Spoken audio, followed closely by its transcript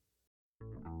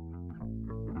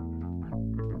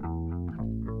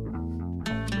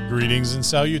Greetings and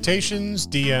salutations,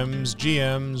 DMs,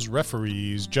 GMs,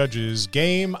 referees, judges,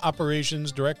 game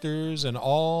operations directors, and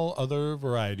all other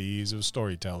varieties of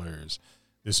storytellers.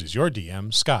 This is your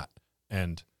DM, Scott,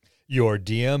 and your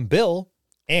DM, Bill,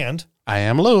 and I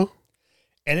am Lou.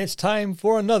 And it's time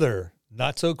for another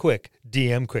not-so-quick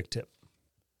DM Quick Tip.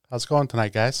 How's it going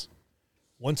tonight, guys?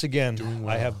 Once again,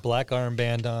 I have black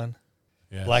armband on,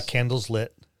 black candles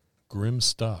lit, grim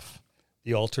stuff,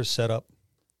 the altar set up,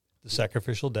 the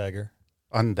sacrificial dagger.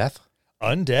 Undeath?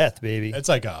 Undeath, baby. It's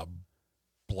like a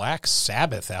Black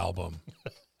Sabbath album.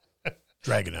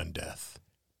 Dragon Undeath.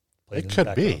 It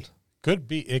could be. Could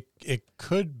be. It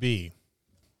could be.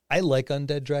 I like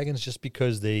undead dragons just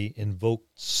because they invoke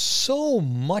so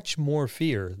much more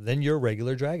fear than your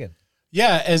regular dragon.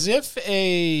 Yeah, as if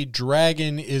a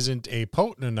dragon isn't a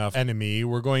potent enough enemy,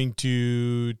 we're going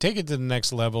to take it to the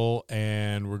next level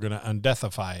and we're going to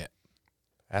undeathify it.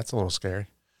 That's a little scary.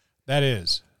 That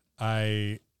is.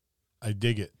 I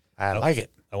dig it. I like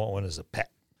it. I want one as a pet.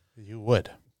 You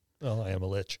would. Well, I am a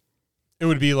lich. It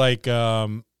would be like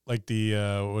the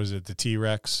what was it, the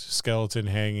T-Rex skeleton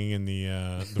hanging in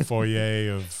the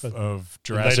foyer of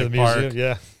Jurassic Park.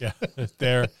 Museum, yeah,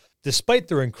 there. Despite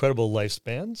their incredible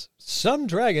lifespans, some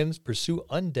dragons pursue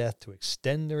undeath to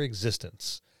extend their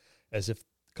existence, as if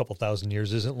a couple thousand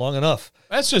years isn't long enough.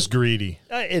 That's just greedy.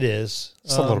 It is.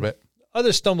 Just a little bit.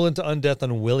 Others stumble into undeath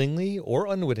unwillingly or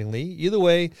unwittingly. Either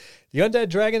way, the undead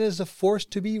dragon is a force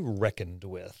to be reckoned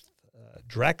with.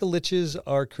 Dracoliches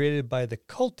are created by the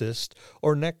cultists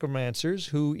or necromancers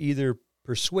who either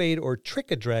persuade or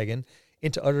trick a dragon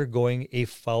into undergoing a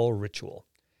foul ritual.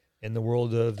 In the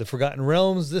world of the Forgotten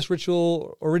Realms, this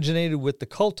ritual originated with the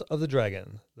cult of the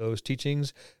dragon. Those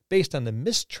teachings, based on the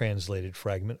mistranslated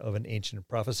fragment of an ancient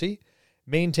prophecy,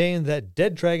 maintain that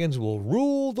dead dragons will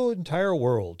rule the entire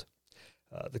world.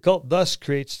 The cult thus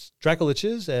creates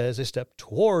Dracoliches as a step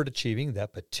toward achieving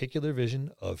that particular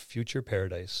vision of future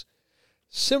paradise.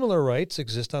 Similar rites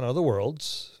exist on other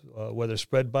worlds, whether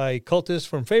spread by cultists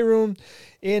from Faerun,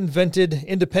 invented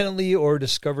independently, or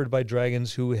discovered by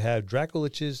dragons who have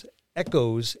Dracoliches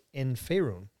echoes in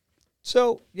Faerun.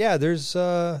 So, yeah, there's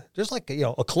like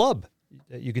a club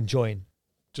that you can join.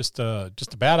 Just a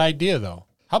bad idea, though.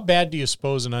 How bad do you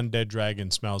suppose an undead dragon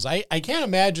smells? I can't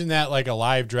imagine that like a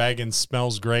live dragon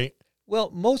smells great. Well,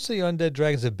 most of the undead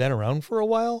dragons have been around for a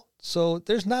while, so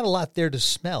there's not a lot there to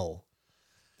smell.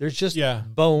 There's just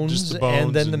bones,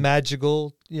 and then the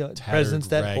magical presence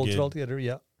that holds it all together.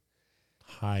 Yeah,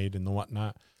 hide and the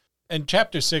whatnot. And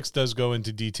Chapter 6 does go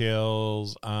into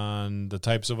details on the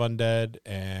types of undead,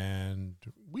 and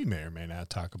we may or may not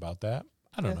talk about that.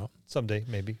 I don't know. Someday,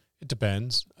 maybe. It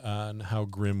depends on how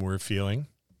grim we're feeling.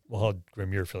 Well, how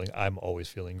grim you're feeling. I'm always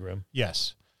feeling grim.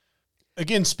 Yes.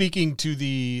 Again, speaking to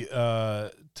the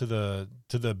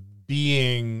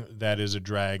being that is a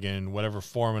dragon, whatever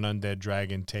form an undead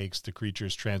dragon takes, the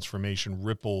creature's transformation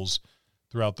ripples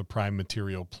throughout the prime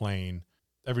material plane.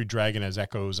 Every dragon has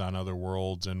echoes on other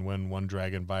worlds, and when one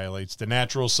dragon violates the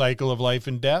natural cycle of life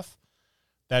and death,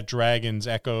 that dragon's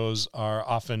echoes are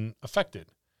often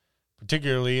affected.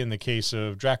 Particularly in the case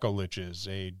of Dracoliches.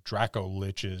 A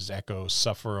Dracolich's echoes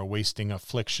suffer a wasting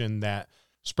affliction that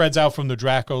spreads out from the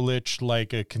Dracolich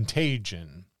like a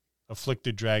contagion.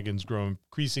 Afflicted dragons grow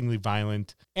increasingly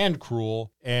violent and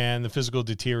cruel, and the physical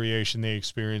deterioration they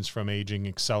experience from aging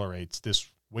accelerates. This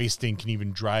wasting can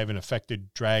even drive an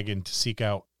affected dragon to seek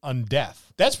out undeath.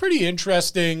 That's pretty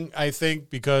interesting, I think,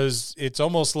 because it's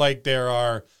almost like there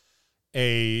are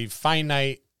a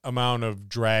finite amount of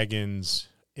dragons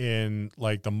in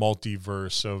like the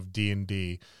multiverse of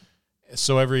D&D.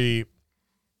 So every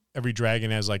dragon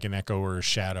has like an echo or a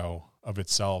shadow of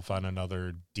itself on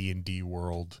another D&D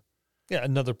world. Yeah,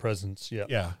 another presence, yeah.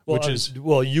 Yeah,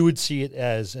 well, you would see it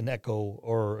as an echo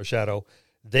or a shadow.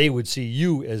 They would see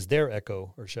you as their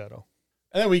echo or shadow.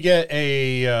 And then we get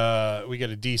a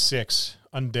D6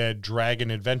 undead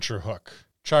dragon adventure hook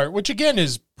chart, which again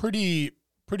is pretty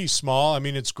small. I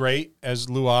mean, it's great, as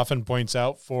Lou often points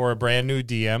out, for a brand new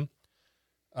DM.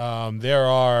 There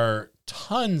are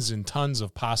tons and tons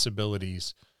of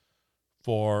possibilities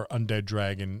for undead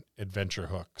dragon adventure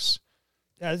hooks.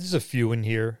 Yeah, there's a few in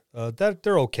here. That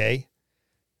they're okay.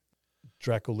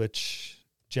 Dracolich,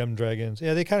 gem dragons.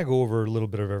 Yeah, they kind of go over a little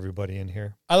bit of everybody in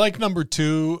here. I like number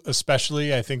 2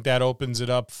 especially. I think that opens it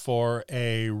up for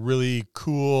a really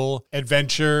cool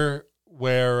adventure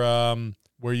where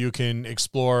you can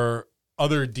explore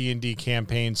other D&D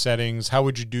campaign settings. How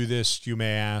would you do this, you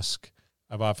may ask?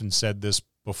 I've often said this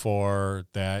before,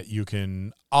 that you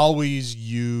can always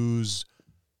use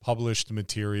published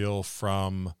material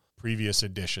from previous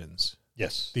editions.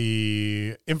 Yes.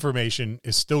 The information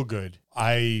is still good.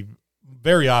 I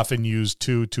very often use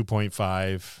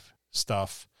 2.5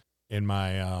 stuff in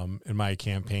my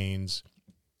campaigns.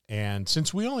 And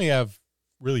since we only have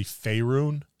really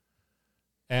Faerun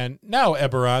and now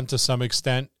Eberron to some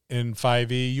extent in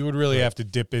 5e, you would really have to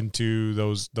dip into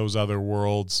those other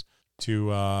worlds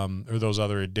to or those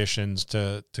other editions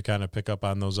to kind of pick up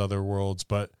on those other worlds.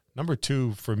 But number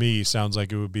 2 for me sounds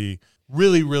like it would be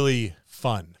really, really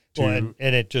fun. Well,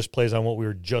 and it just plays on what we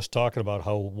were just talking about,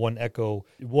 how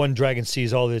one dragon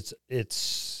sees all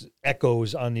its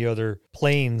echoes on the other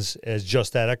planes as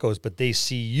just that echoes, but they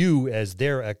see you as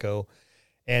their echo.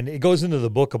 And it goes into the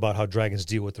book about how dragons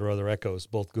deal with their other echoes,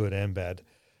 both good and bad.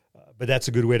 But that's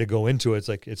a good way to go into it. It's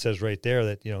like it says right there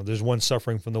that, there's one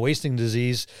suffering from the wasting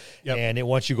disease, and it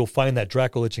wants you to go find that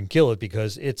Dracolich and kill it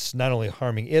because it's not only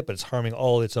harming it, but it's harming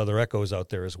all its other echoes out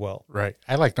there as well. Right.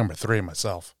 I like number 3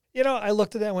 myself. I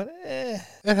looked at that and went,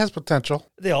 It has potential.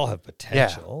 They all have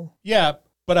potential. Yeah,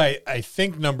 but I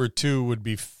think number 2 would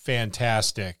be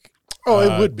fantastic. Oh,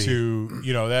 it would be.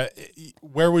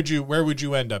 Where would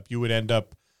you end up? You would end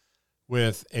up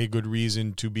with a good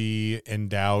reason to be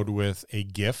endowed with a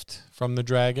gift from the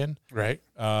dragon, right?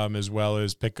 As well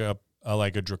as pick up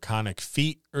like a draconic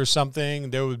feat or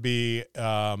something. There would be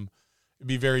it'd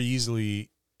be very easily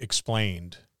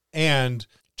explained. And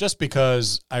just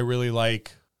because I really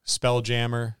like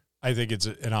Spelljammer, I think it's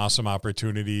an awesome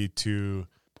opportunity to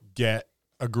get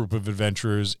a group of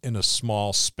adventurers in a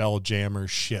small Spelljammer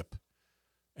ship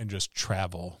and just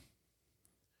travel.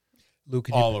 Luke,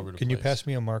 can you pass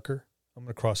me a marker? I'm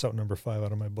going to cross out number 5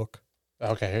 out of my book.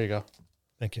 Okay, here you go.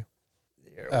 Thank you.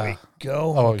 There we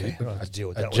go. Okay, I don't have to deal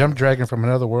with that. A gem dragon from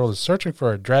another world is searching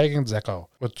for a dragon's echo,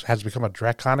 which has become a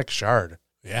draconic shard.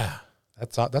 Yeah.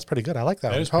 That's pretty good. I like that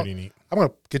one. That is pretty neat. I'm going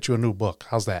to get you a new book.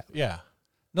 How's that? Yeah.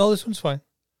 No, this one's fine.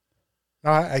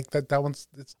 No, that one's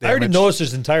it's damaged. I already noticed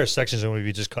there's entire sections that we'll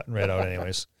be just cutting right out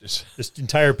anyways. Just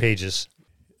entire pages.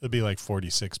 It'll be like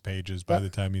 46 pages by the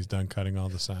time he's done cutting all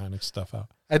the psionic stuff out.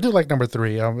 I do like number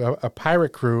 3. A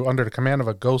pirate crew under the command of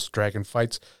a ghost dragon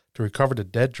fights to recover the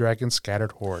dead dragon's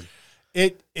scattered hoard.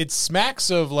 It smacks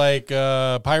of like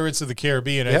Pirates of the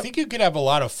Caribbean. Yep. I think you could have a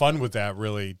lot of fun with that,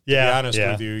 really, to be honest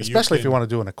with you. Especially if you want to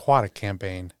do an aquatic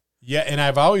campaign. Yeah, and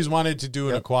I've always wanted to do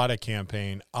an aquatic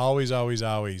campaign. Always, always,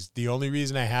 always. The only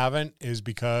reason I haven't is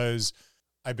because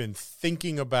I've been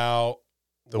thinking about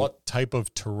what type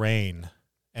of terrain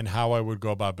and how I would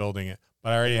go about building it.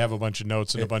 But I already have a bunch of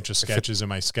notes and a bunch of sketches in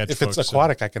my sketchbook. If it's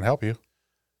aquatic, I can help you.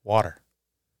 Water.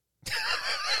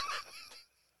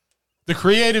 The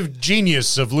creative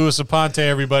genius of Louis Aponte,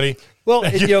 everybody. Well,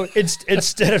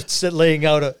 instead of laying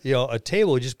out a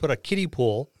table, you just put a kiddie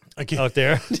pool out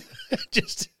there.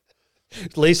 Just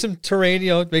lay some terrain,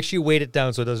 make sure you weight it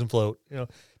down so it doesn't float.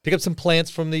 Pick up some plants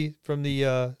from the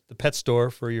pet store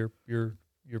for your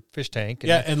fish tank.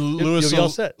 And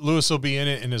Louis will be in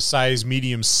it in a size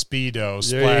medium Speedo,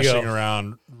 splashing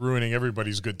around, ruining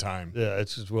everybody's good time. Yeah,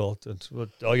 it's just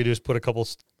all you do is put a couple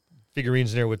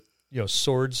figurines in there with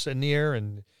swords in the air,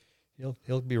 and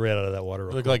he'll be right out of that water.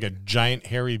 Look like a giant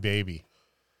hairy baby.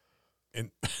 And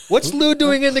what's Lou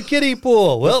doing in the kiddie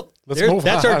pool? Well,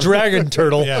 that's our dragon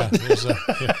turtle. Yeah,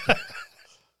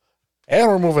 and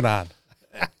we're moving on.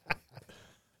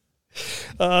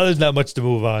 There's not much to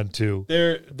move on to.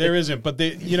 There isn't, but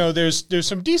there's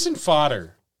some decent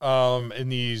fodder in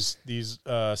these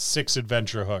 6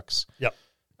 adventure hooks. Yep.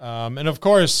 And of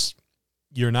course,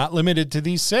 you're not limited to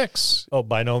these 6. Oh,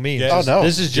 by no means. Oh, no.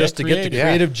 This is just to get the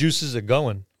creative juices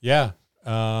going. Yeah.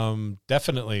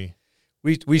 Definitely.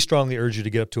 We strongly urge you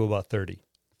to get up to about 30.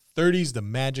 30's the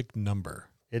magic number.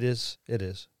 It is. And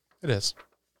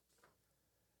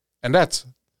that's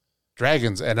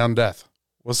Dragons and Undeath.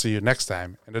 We'll see you next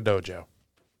time in the dojo.